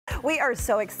We are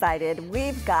so excited.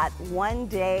 We've got one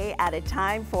day at a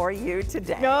time for you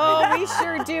today. Oh, we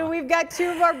sure do. We've got two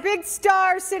of our big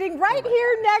stars sitting right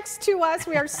here next to us.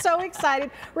 We are so excited.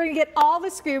 We're going to get all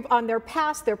the scoop on their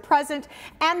past, their present,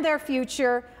 and their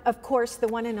future. Of course, the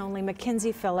one and only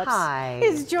Mackenzie Phillips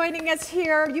is joining us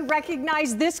here. You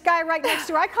recognize this guy right next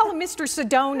to her. I call him Mr.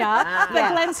 Sedona,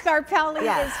 but Glenn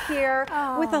Scarpelli is here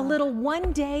with a little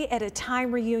one day at a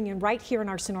time reunion right here in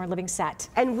our Sonora Living set.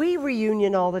 And we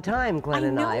reunion all the time, Glenn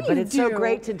and I, but it's so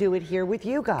great to do it here with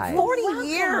you guys. 40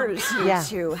 years you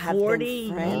two have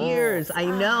 40 been years, I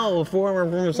know,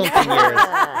 4 something years,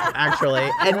 actually.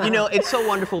 And you know, it's so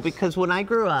wonderful because when I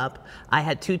grew up, I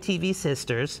had two TV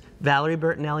sisters, Valerie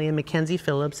Bertinelli and Mackenzie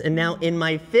Phillips, and now in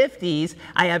my 50s,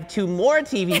 I have two more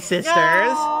TV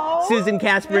sisters, Susan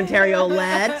Casper and Terry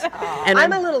Olette. And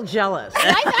I'm a little jealous.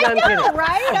 I know,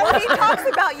 right? Well, he talks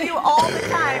about you all the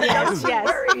time. Don't you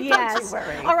worry. Yes. Don't you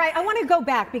worry. All right, I want to go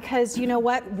back because you know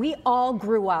what? We all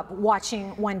grew up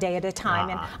watching One Day at a Time,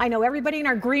 and I know everybody in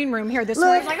our green room here this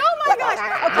morning is like, "Oh my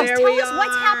gosh!" Okay, tell us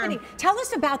what's happening. Tell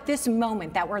us about this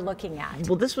moment that we're looking at.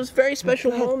 Well, this was a very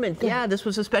special moment. Yeah, this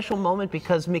was a special moment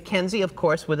because Mackenzie, of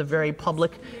course, with a very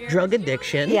public drug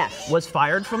addiction, was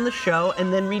fired from the show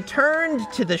and then returned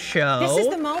to the show. This is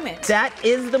the moment. That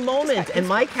is the moment. And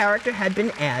my character had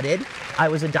been added. I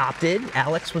was adopted.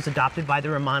 Alex was adopted by the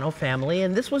Romano family.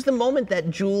 And this was the moment that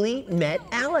Julie met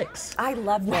Alex. I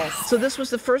love this. So this was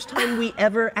the first time we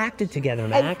ever acted together,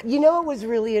 Mac. And you know what was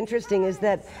really interesting is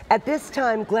that at this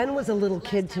time, Glenn was a little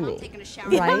kid to me,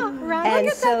 right?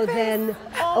 And so then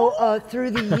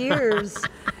through the years,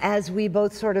 as we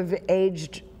both sort of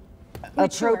aged,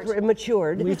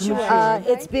 matured.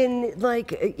 It's been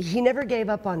like, he never gave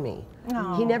up on me.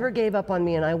 He never gave up on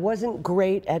me, and I wasn't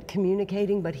great at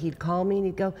communicating, but he'd call me and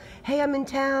he'd go, "Hey, I'm in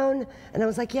town." And I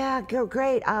was like, "Yeah,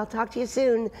 great, I'll talk to you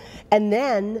soon." And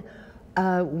then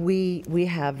we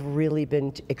have really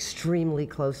been extremely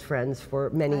close friends for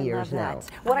many years now.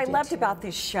 What I loved about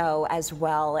this show as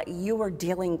well, you were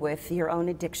dealing with your own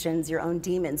addictions, your own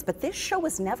demons, but this show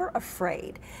was never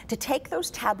afraid to take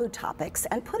those taboo topics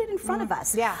and put it in front of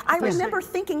us. Yeah. I remember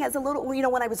thinking as a little, you know,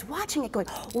 when I was watching it going,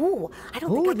 "Ooh, I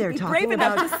don't think I could be brave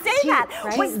enough to say that."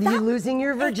 Was that you losing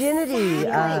your virginity?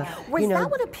 Was that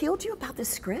what appealed to you about the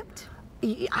script?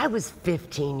 I was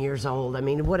 15 years old. I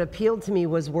mean, what appealed to me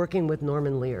was working with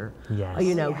Norman Lear. Yes.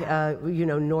 You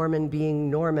know, Norman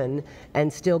being Norman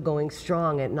and still going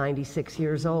strong at 96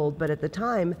 years old. But at the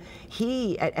time,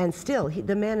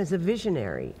 the man is a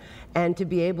visionary, and to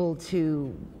be able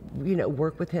to, you know,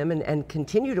 work with him and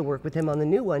continue to work with him on the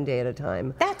new One Day at a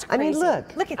Time. That's crazy. I mean,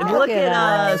 look at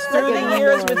us through the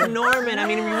years with Norman. I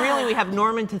mean, we have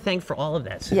Norman to thank for all of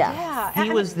that.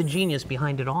 He was the genius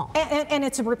behind it all. And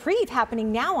it's a reprieve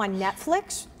happening now on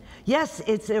Netflix. Yes,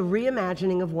 it's a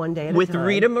reimagining of One Day at a Time. With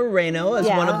Rita Moreno as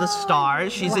one of the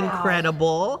stars. She's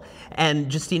incredible.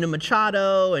 And Justina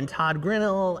Machado and Todd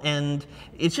Grinnell. And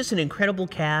it's just an incredible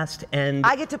cast. And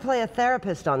I get to play a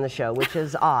therapist on the show, which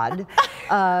is odd.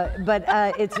 But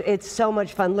it's so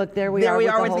much fun. Look, there we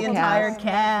are with the entire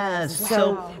cast.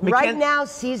 So right now,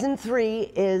 season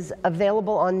 3 is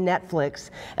available on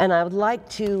Netflix. And I would like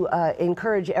to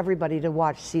encourage everybody to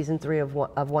watch season 3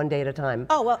 of One Day at a Time.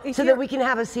 Oh, well, so that we can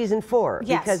have a season 4,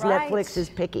 because Netflix is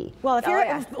picky. Well,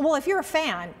 if you're a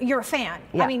fan, you're a fan.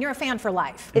 I mean, you're a fan for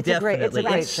life. It's a great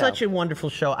show. It's such a wonderful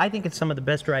show. I think it's some of the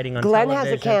best writing on Glenn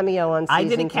television. has a cameo on season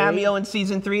 3. I did a cameo in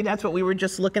season 3. That's what we were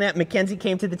just looking at. Mackenzie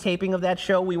came to the taping of that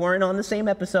show. We weren't on the same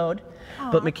episode,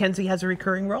 but Mackenzie has a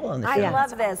recurring role on the show. I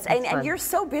love this. And you're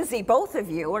so busy, both of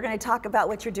you. We're going to talk about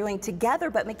what you're doing together,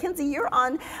 but Mackenzie, you're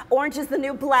on Orange is the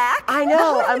New Black. I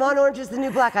know. I'm on Orange is the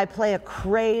New Black. I play a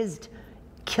crazed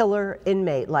killer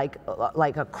inmate, like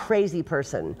a crazy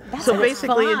person. So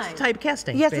basically, it's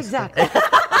typecasting. Yes, exactly.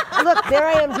 Look, there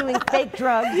I am doing fake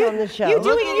drugs on the show. You're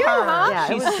doing you, huh? Yeah,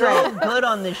 she's so good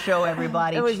on this show,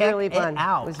 everybody. It was really fun.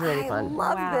 It was really fun. I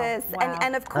love this.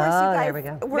 And of course, you guys, there we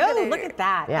go. Look at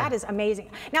that. That is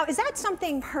amazing. Now, is that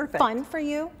something fun for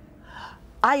you?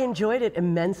 I enjoyed it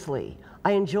immensely.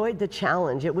 I enjoyed the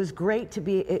challenge. It was great to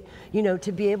be,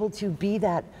 to be able to be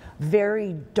that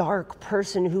very dark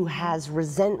person who has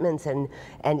resentments and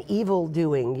evil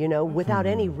doing, without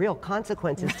any real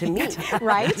consequences to me.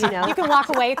 Right? You can walk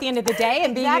away at the end of the day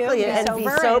and be you. And be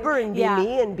sober and be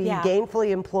me and be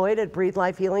gainfully employed at Breathe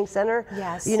Life Healing Center.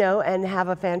 Yes. And have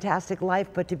a fantastic life.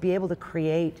 But to be able to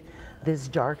create this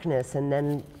darkness and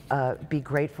then be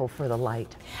grateful for the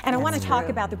light. And I want to talk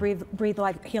about the Breathe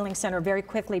Life Healing Center very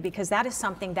quickly, because that is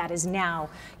something that is now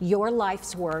your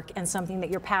life's work and something that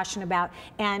you're passionate about.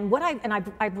 And what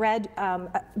I've read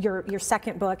your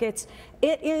second book. It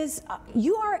is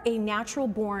you are a natural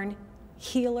born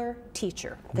healer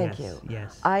teacher. Thank you.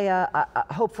 Yes.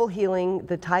 Hopeful Healing,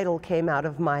 the title came out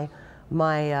of my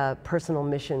personal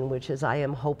mission, which is I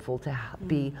am hopeful to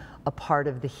be a part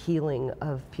of the healing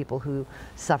of people who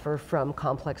suffer from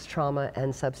complex trauma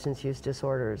and substance use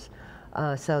disorders.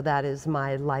 So that is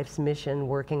my life's mission,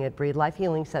 working at Breathe Life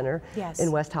Healing Center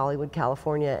in West Hollywood,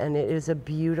 California. And it is a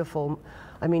beautiful,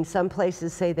 I mean, some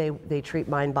places say they treat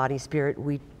mind, body, spirit.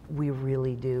 We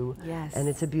really do. Yes. And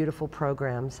it's a beautiful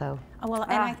program, so. Oh, well,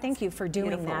 and I thank you for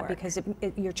doing that, because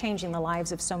you're changing the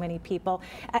lives of so many people,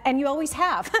 and you always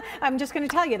have. I'm just going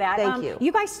to tell you that. Thank you.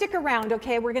 You guys stick around,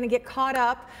 okay? We're going to get caught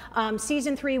up.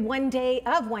 Season 3, One Day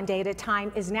at a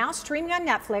Time, is now streaming on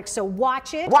Netflix, so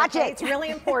watch it. Watch it. It's really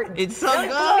important. It's so good.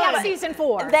 We have season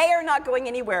 4. They are not going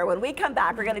anywhere. When we come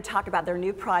back, we're going to talk about their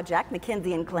new project,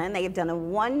 Mackenzie and Glenn. They have done a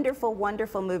wonderful,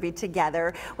 wonderful movie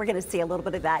together. We're going to see a little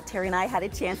bit of that. Terry and I had a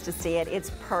chance to see it. It's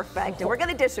perfect. And we're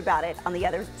going to dish about it on the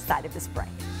other side of this break.